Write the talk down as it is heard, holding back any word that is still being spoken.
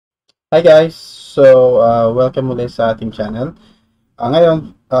Hi guys! Welcome ulit sa ating channel.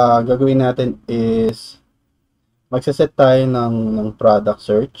 Ngayon, gagawin natin is magsaset tayo ng product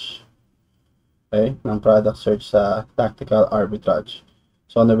search. Okay? Ng product search sa Tactical Arbitrage.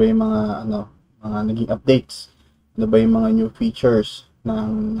 So, ano ba yung mga naging updates? Ano ba yung mga new features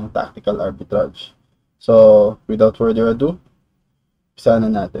ng Tactical Arbitrage? So, without further ado, isa na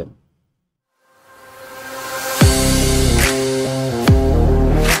natin.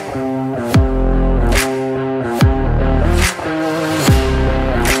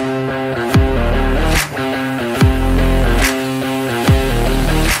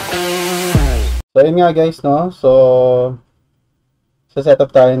 So, yun nga guys, no? So, sa setup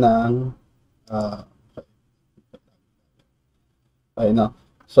tayo ng ayun, no?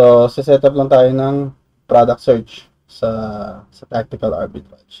 So, sa setup lang tayo ng product search sa Tactical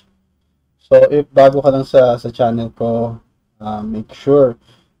Arbitrage. So, if bago ka lang sa channel ko, make sure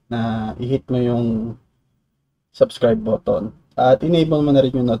na i-hit mo yung subscribe button at enable mo na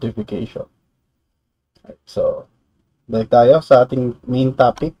rin yung notification. Right, so, balik tayo sa ating main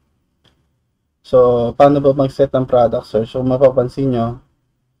topic. So, paano ba mag-set ng product search? So, mapapansin nyo,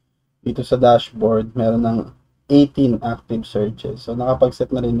 dito sa dashboard, meron ng 18 active searches. So, nakapag-set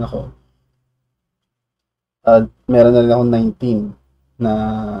na rin ako. At meron na rin ako 19 na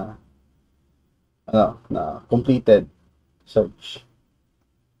completed search.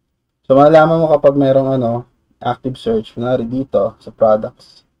 So, malalaman mo kapag merong active search, kunwari dito sa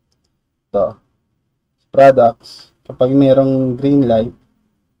products. So, products, kapag merong green light,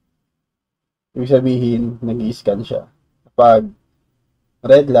 ibig sabihin, nag-i-scan siya. Kapag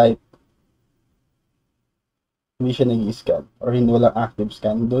red light, hindi siya nag-i-scan or hindi walang active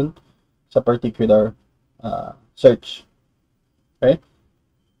scan dun sa particular search. Okay?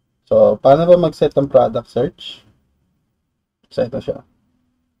 So, paano ba mag-set ng product search? So, ito siya.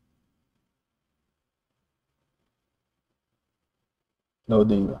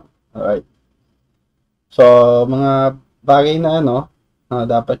 Loading lang. Alright. So, mga bagay na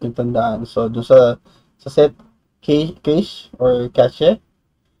dapat yung tandaan. So, dun sa set cache or cache.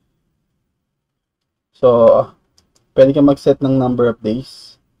 So, pwede ka mag-set ng number of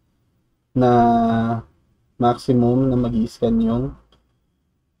days na maximum na mag-i-scan yung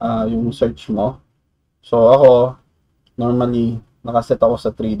search mo. So, ako, normally, nakaset ako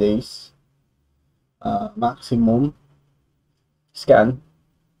sa 3 days maximum scan.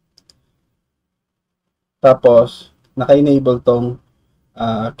 Tapos, naka-enable tong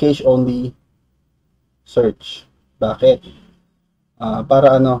cache only search. Bakit?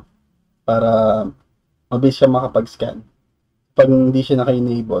 Para para mabilis siya makapag-scan. Pag hindi siya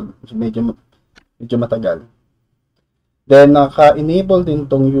naka-enable, medyo matagal. Then, naka-enable din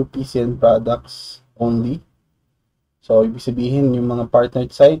tong UPCN products only. So, ibig sabihin, yung mga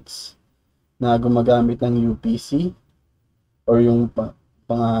partnered sites na gumagamit ng UPC or yung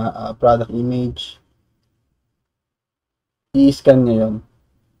mga product image, i-scan niya yun.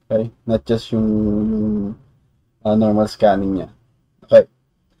 Okay? Not just yung normal scanning niya. Okay.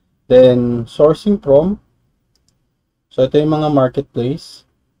 Then, sourcing from. So, ito yung mga marketplace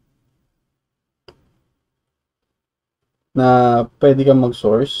na pwede kang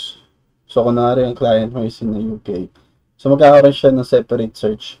mag-source. So, kunwari ang client mo is in the UK. So, magkakaroon siya ng separate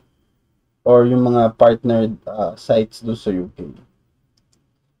search or yung mga partnered sites doon sa UK.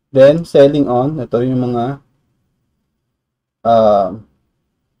 Then, selling on. Ito yung mga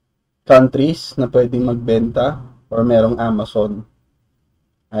countries na pwedeng magbenta or merong Amazon.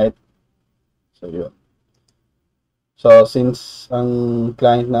 Right? So, yun. So, since ang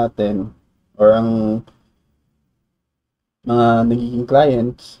client natin or ang mga nagiging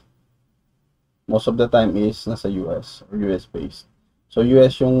clients, most of the time is nasa US or US based. So,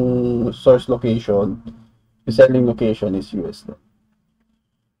 US yung source location, yung selling location is US.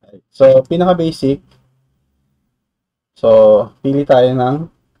 Right. So, pinaka-basic. So, pili tayo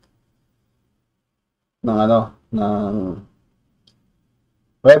ng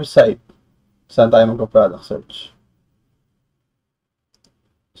website saan tayo magpa-product search.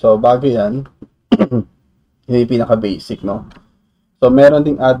 So, bago yan, yun yung pinaka-basic, no? So, meron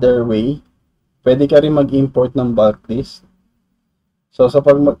ding other way. Pwede ka rin mag-import ng bulk list. So, sa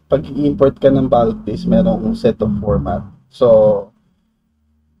pag-import ka ng bulk list, merong set of format. So,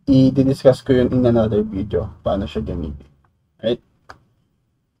 i-discuss ko yun in another video, paano siya gamitin. Right?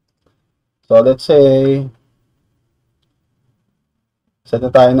 So, let's say, set na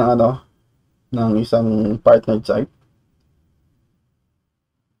tayo ng isang partnered site.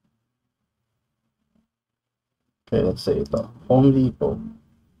 Okay, let's say ito, Home Depot.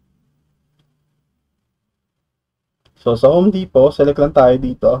 So, sa Home Depot, select lang tayo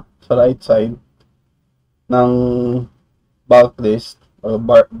dito sa right side ng bulk list o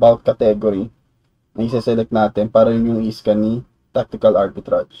bulk category na isa-select natin para yun yung i-scan ni Tactical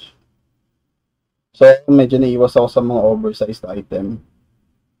Arbitrage. So, medyo naiwas ako sa mga oversized item.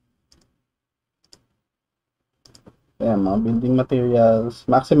 Ayan, mga building materials.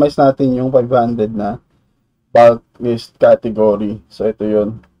 Maximize natin yung 500 na bulk list category. So, ito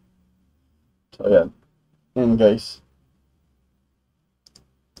yun. So, ayan. Ayan, guys.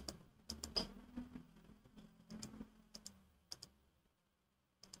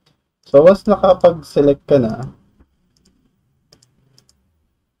 So, once nakapag-select ka na,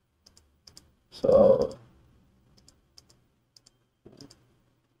 so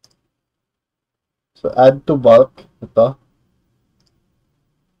add to bulk. Ito.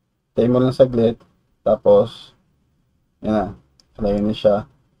 Tayo mo lang saglit. Tapos, yan na. Kalayin na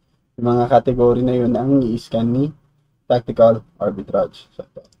siya. Yung mga category na yun ang i-scan ni Tactical Arbitrage.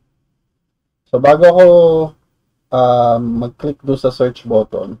 So bago ako mag-click doon sa search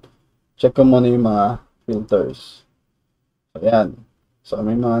button, check ko muna yung mga filters. So, ayan. So,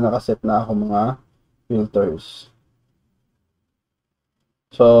 may mga nakaset na ako mga filters.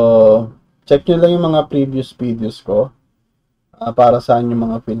 So, check nyo lang yung mga previous videos ko para saan yung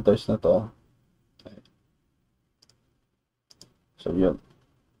mga filters na to. So, yun.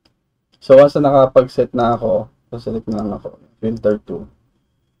 So, once na nakapag-set na ako, select na lang ako, filter 2.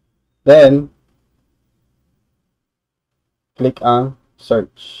 Then, click ang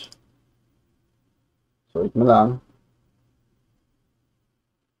search. So, wait mo lang.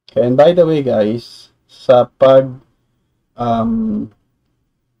 Okay, and by the way guys, sa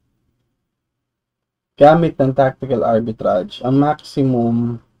gamit ng Tactical Arbitrage, ang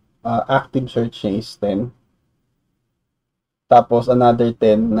maximum active search niya is 10. Tapos another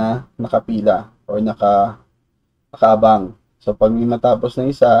 10 na nakapila or nakaabang. So pag may matapos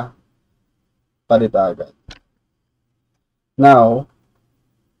na isa, palit agad. Now,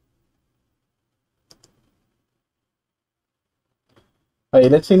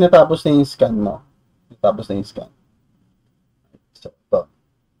 okay, let's say natapos na yung scan mo. Natapos na yung scan. So, ito.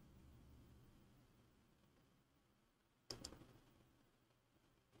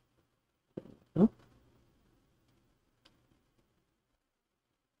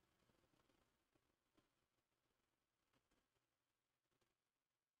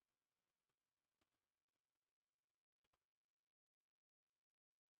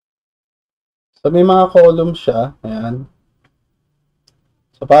 So, may mga column siya. Ayan.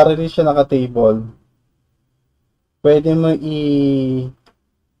 So, para rin siya naka-table. Pwede mo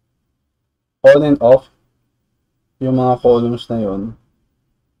on and off yung mga columns na yon.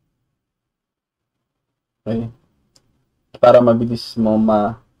 Okay. Para mabilis mo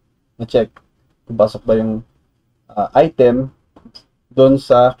ma-check kung pasok ba yung item doon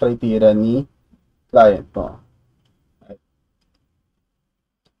sa criteria ni client mo.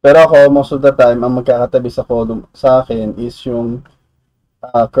 Pero ako, most of the time, ang magkakatabi sa column sa akin is yung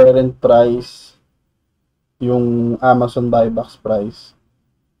current price, yung Amazon buybox price,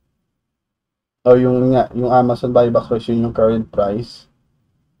 o yung Amazon buybox price, yun yung current price.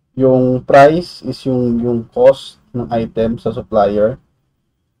 Yung price is yung cost ng item sa supplier.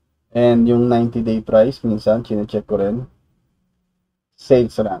 And yung 90-day price, minsan, chinecheck ko rin.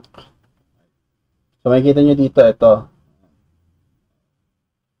 Sales rank. So, makikita nyo dito, ito.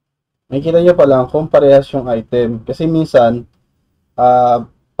 Makikita nyo pa lang kung parehas yung item. Kasi minsan,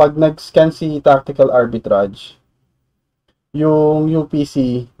 pag nag-scan si Tactical Arbitrage, yung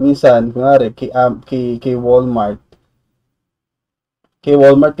UPC, minsan, kunwari, kay Walmart,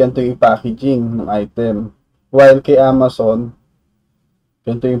 ganito yung packaging ng item. While kay Amazon,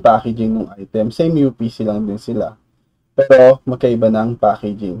 ganito yung packaging ng item. Same UPC lang din sila. Pero, magkaiba ng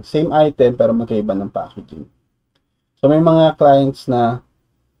packaging. Same item, pero magkaiba ng packaging. So, may mga clients na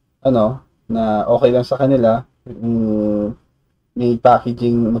na okay lang sa kanila, may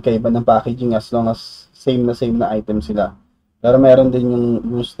packaging, magkaiba ng packaging as long as same na item sila. Pero meron din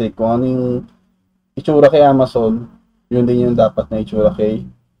yung stick, kung ano yung itsura kay Amazon, yun din yung dapat na itsura kay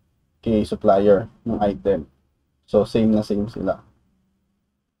supplier ng item. So, same sila.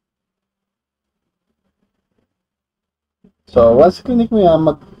 So, once click mo yan,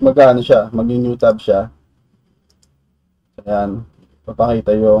 mag-ano siya, mag-new tab siya. Ayan.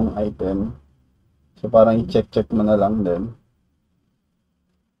 Papakita yung item. So, parang i-check mo na lang din.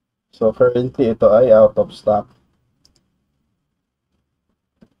 So, currently, ito ay out of stock.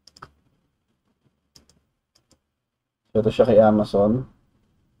 So, ito siya kay Amazon.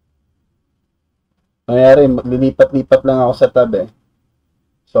 Nangyari, lilipat-lipat lang ako sa tab eh.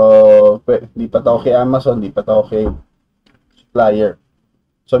 So, lipat ako kay Amazon, lipat ako kay flyer.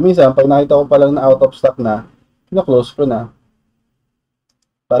 So, minsan, pag nakita ko pa lang na out of stock na, kina-close ko na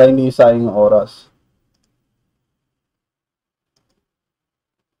para hindi sayang yung oras.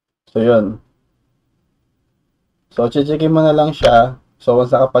 So, yun. So, checkin mo na lang siya. So,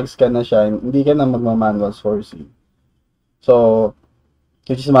 once nakapag-scan na siya, hindi ka na magma-manual sourcing. So,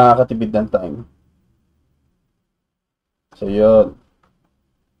 which is makakatipid ng time. So, yun.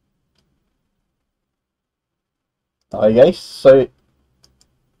 Okay, guys. So,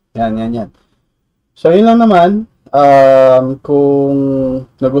 yan. So, yun lang naman. Kung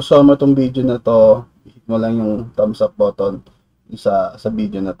nagustuhan mo itong video na to, hit mo lang yung thumbs up button sa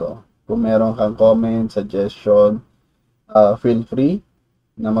video na to. Kung meron kang comment, suggestion, feel free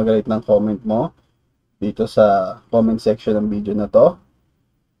na mag-write ng comment mo dito sa comment section ng video na to.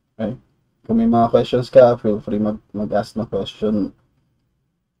 Okay? Kung may mga questions ka, feel free mag-ask ng question.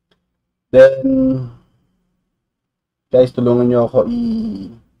 Then, guys, tulungan nyo ako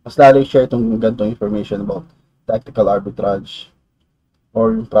mas lalo share itong ganitong information about tactical arbitrage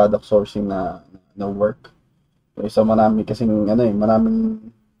or yung product sourcing na work. So, isa marami kasing maraming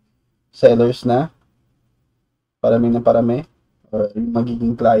sellers na parami or yung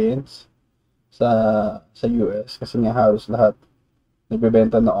magiging clients sa US kasi nga halos lahat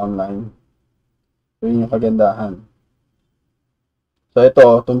nagbebenta na online. So, yun yung kagandahan. So,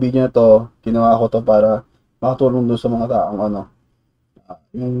 itong video na to, ginawa ko to para makatulong doon sa mga taong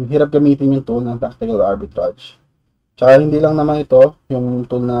yung hirap gamitin yung tool ng tactical arbitrage. Tsaka hindi lang naman ito yung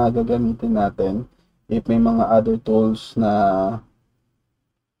tool na gagamitin natin. If may mga other tools na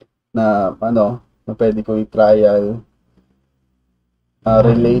pwede ko i-trial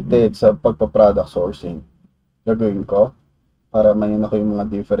related sa pagpa-product sourcing, gagawin ko para manin ako yung mga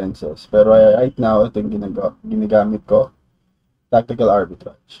differences. Pero right now, ito yung ginagamit ko, tactical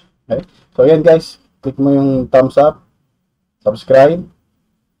arbitrage. Okay? So, yan guys, click mo yung thumbs up, subscribe,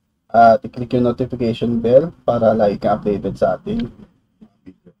 at i-click yung notification bell para lagi kang updated sa ating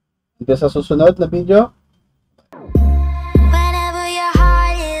video. Hanggang sa susunod na video. Whenever your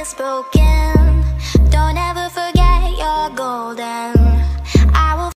heart is broken.